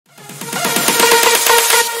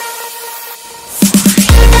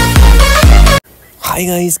Hi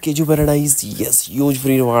guys, Kaiju Paradise. Yes, huge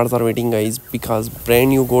free rewards are waiting guys because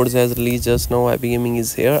brand new codes has released just now. Happy Gaming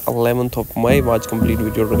is here. 11th of May. Watch complete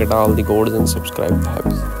video to get all the codes and subscribe.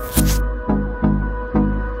 Happy.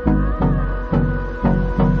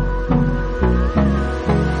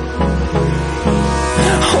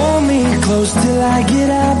 Hold me close till I get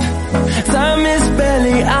up. Time is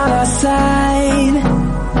barely on our side.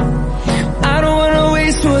 I don't wanna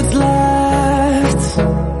waste what's left.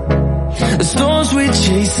 The storms we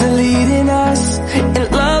chase are leading us,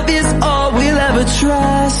 and love is all we'll ever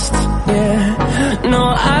trust. Yeah, no,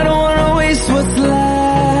 I don't wanna waste what's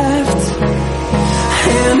left.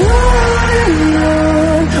 And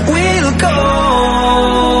on we'll go,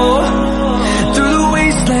 through the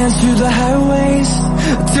wastelands, through the highways,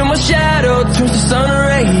 till my shadow turns to sun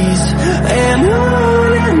rays. And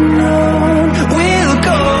on we'll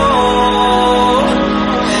go,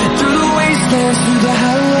 through the wastelands, through the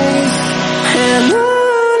highways, and on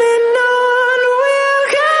we'll go.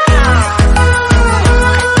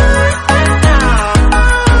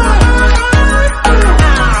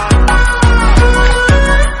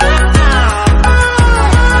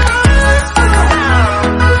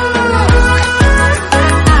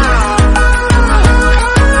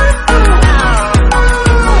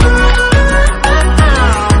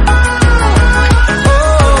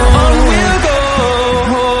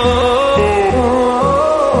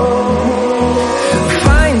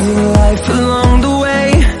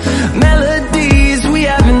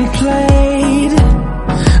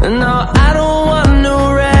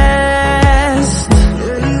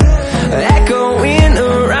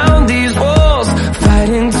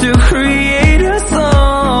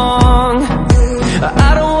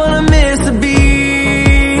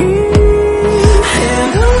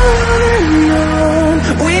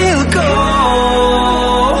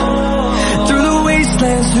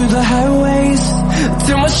 Through the highways,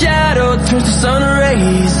 till my shadow turns to sun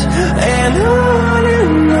rays. And on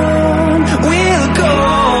we'll go,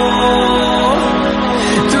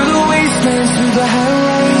 through the wastelands, through the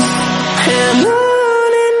highways, and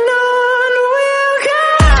on we'll go.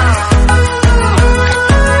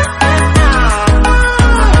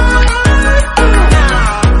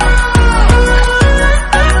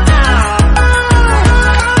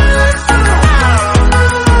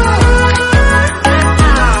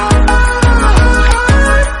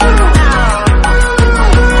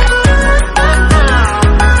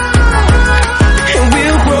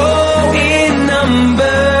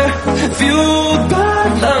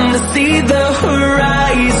 See the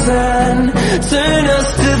horizon, turn us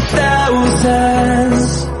to thousands,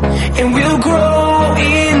 and we'll grow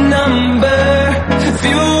in number,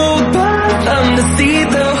 fueled by them to see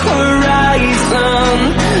the horizon,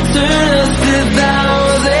 turn us to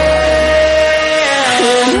thousands,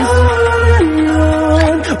 and on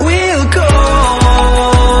we'll go,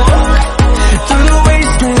 through the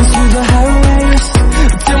wastelands, through the highways,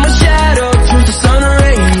 till my shadow turns to sun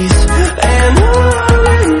rays. And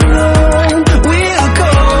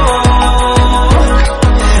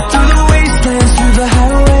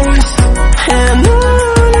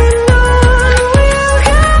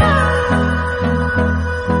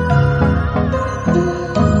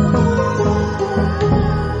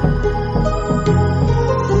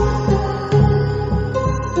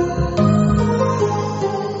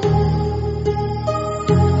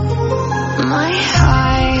my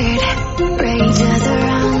heart rages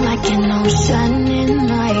around like an ocean in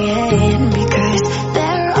my head.